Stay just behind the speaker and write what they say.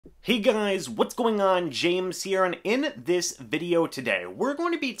Hey guys, what's going on? James here, and in this video today, we're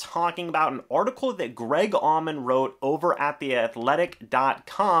going to be talking about an article that Greg Auman wrote over at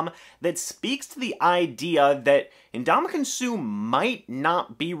theathletic.com that speaks to the idea that Ndamukong Suh might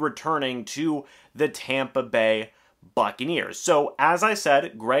not be returning to the Tampa Bay Buccaneers. So, as I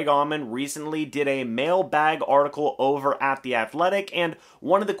said, Greg Auman recently did a mailbag article over at The Athletic, and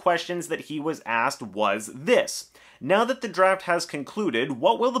one of the questions that he was asked was this. Now that the draft has concluded,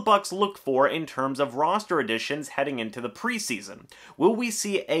 what will the Bucs look for in terms of roster additions heading into the preseason? Will we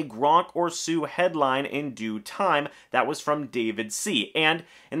see a Gronk or Suh headline in due time? That was from David C. And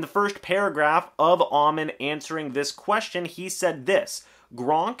in the first paragraph of Auman answering this question, he said this: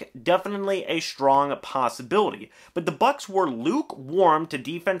 Gronk, definitely a strong possibility, but the Bucs were lukewarm to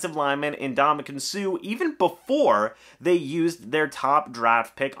defensive lineman Ndamukong Suh even before they used their top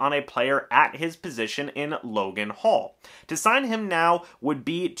draft pick on a player at his position in Logan Hall. To sign him now would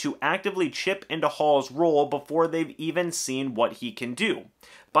be to actively chip into Hall's role before they've even seen what he can do.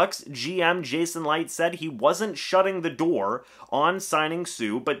 Bucs GM Jason Licht said he wasn't shutting the door on signing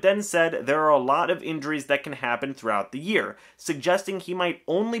Suh, but then said there are a lot of injuries that can happen throughout the year, suggesting he might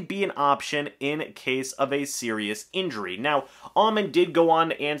only be an option in case of a serious injury. Now, Auman did go on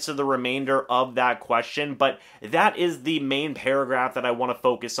to answer the remainder of that question, but that is the main paragraph that I want to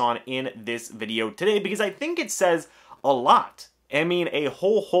focus on in this video today, because I think it says a lot. I mean, a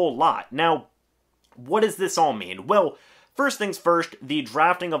whole lot. Now, what does this all mean? Well, first things first, the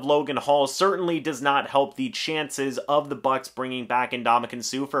drafting of Logan Hall certainly does not help the chances of the Bucs bringing back Ndamukong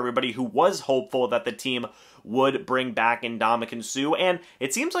Suh for everybody who was hopeful that the team would bring back Ndamukong Suh, and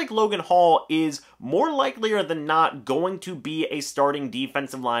it seems like Logan Hall is more likelier than not going to be a starting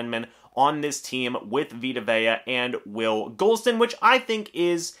defensive lineman on this team with Vita Vea and Will Gholston, which I think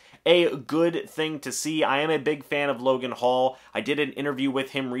is a good thing to see. I am a big fan of Logan Hall. I did an interview with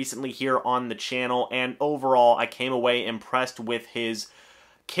him recently here on the channel, and overall I came away impressed with his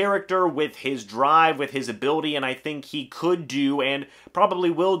character, with his drive, with his ability, and I think he could do and probably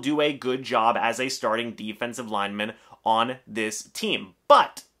will do a good job as a starting defensive lineman on this team.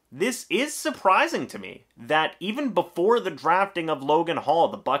 But this is surprising to me that even before the drafting of Logan Hall,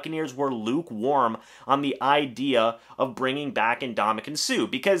 the Buccaneers were lukewarm on the idea of bringing back Ndamukong Suh,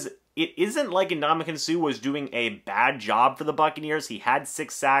 because it isn't like Ndamukong Suh was doing a bad job for the Buccaneers. He had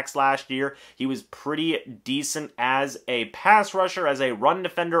 6 sacks last year. He was pretty decent as a pass rusher, as a run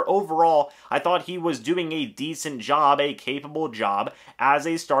defender. Overall, I thought he was doing a decent job, a capable job as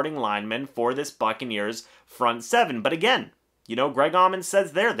a starting lineman for this Buccaneers front seven. But again, you know, Greg Auman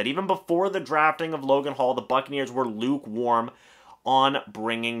says there that even before the drafting of Logan Hall, the Buccaneers were lukewarm on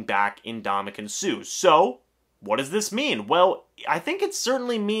bringing back Ndamukong Suh. So, what does this mean? Well, I think it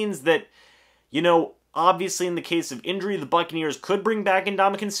certainly means that, you know, obviously in the case of injury, the Buccaneers could bring back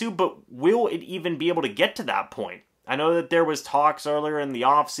Ndamukong Suh, but will it even be able to get to that point? I know that there was talks earlier in the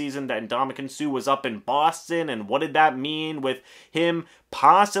offseason that Ndamukong Suh was up in Boston, and what did that mean with him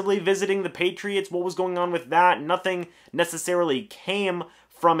possibly visiting the Patriots? What was going on with that? Nothing necessarily came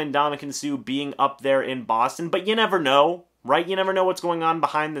from Ndamukong Suh being up there in Boston, but you never know, right? You never know what's going on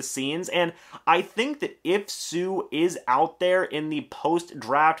behind the scenes, and I think that if Suh is out there in the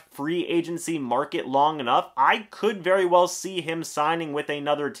post-draft free agency market long enough, I could very well see him signing with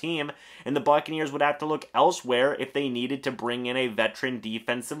another team, and the Buccaneers would have to look elsewhere if they needed to bring in a veteran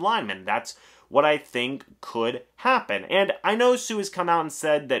defensive lineman. That's what I think could happen. And I know Suh has come out and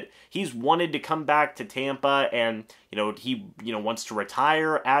said that he's wanted to come back to Tampa, and he wants to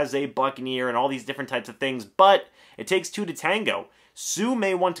retire as a Buccaneer and all these different types of things, but it takes two to tango. Suh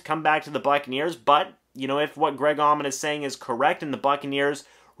may want to come back to the Buccaneers, but if what Greg Auman is saying is correct and the Buccaneers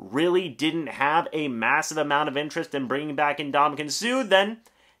really didn't have a massive amount of interest in bringing back Ndamukong Suh, then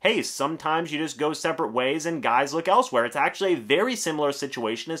hey, sometimes you just go separate ways and guys look elsewhere. It's actually a very similar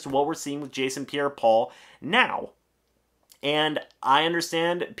situation as to what we're seeing with Jason Pierre-Paul now. And I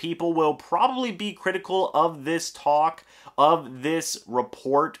understand people will probably be critical of this talk, of this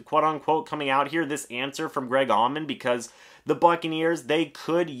report, quote-unquote, coming out here, this answer from Greg Auman, because the Buccaneers, they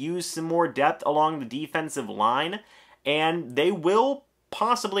could use some more depth along the defensive line, and they will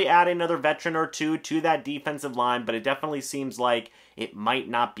possibly add another veteran or two to that defensive line, but it definitely seems like it might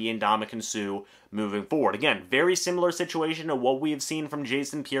not be Ndamukong Suh moving forward. Again, very similar situation to what we have seen from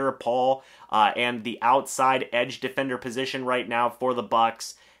Jason Pierre-Paul and the outside edge defender position right now for the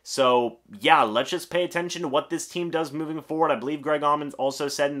Bucs. So, yeah, let's just pay attention to what this team does moving forward. I believe Greg Auman also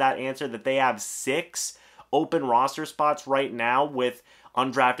said in that answer that they have 6 open roster spots right now with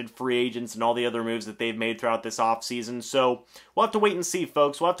undrafted free agents and all the other moves that they've made throughout this offseason. So we'll have to wait and see,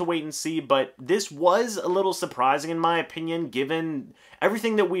 folks. We'll have to wait and see. But this was a little surprising, in my opinion, given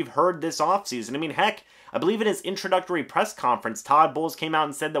everything that we've heard this offseason. I mean, heck, I believe in his introductory press conference, Todd Bowles came out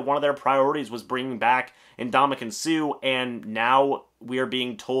and said that one of their priorities was bringing back Ndamukong Suh, and now we are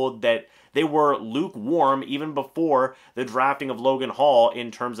being told that they were lukewarm even before the drafting of Logan Hall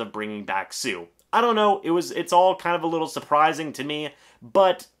in terms of bringing back Suh. I don't know, it's all kind of a little surprising to me,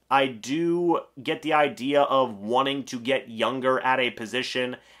 but I do get the idea of wanting to get younger at a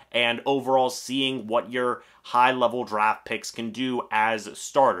position and overall seeing what your high-level draft picks can do as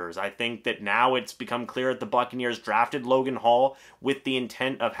starters. I think that now it's become clear that the Buccaneers drafted Logan Hall with the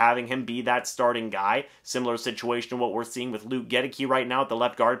intent of having him be that starting guy. Similar situation to what we're seeing with Luke Gedeke right now at the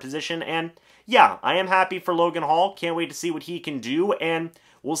left guard position. And yeah, I am happy for Logan Hall. Can't wait to see what he can do, and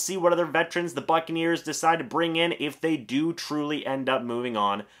we'll see what other veterans the Buccaneers decide to bring in if they do truly end up moving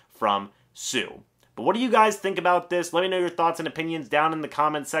on from Suh. But what do you guys think about this? Let me know your thoughts and opinions down in the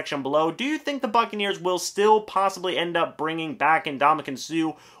comments section below. Do you think the Buccaneers will still possibly end up bringing back Ndamukong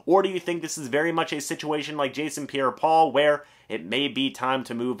Suh, or do you think this is very much a situation like Jason Pierre-Paul where it may be time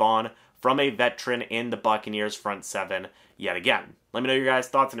to move on from a veteran in the Buccaneers front seven yet again? Let me know your guys'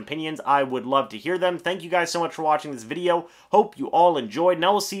 thoughts and opinions. I would love to hear them. Thank you guys so much for watching this video. Hope you all enjoyed, and I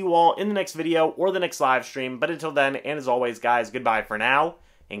will see you all in the next video or the next live stream. But until then, and as always, guys, goodbye for now,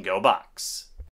 and go Bucs.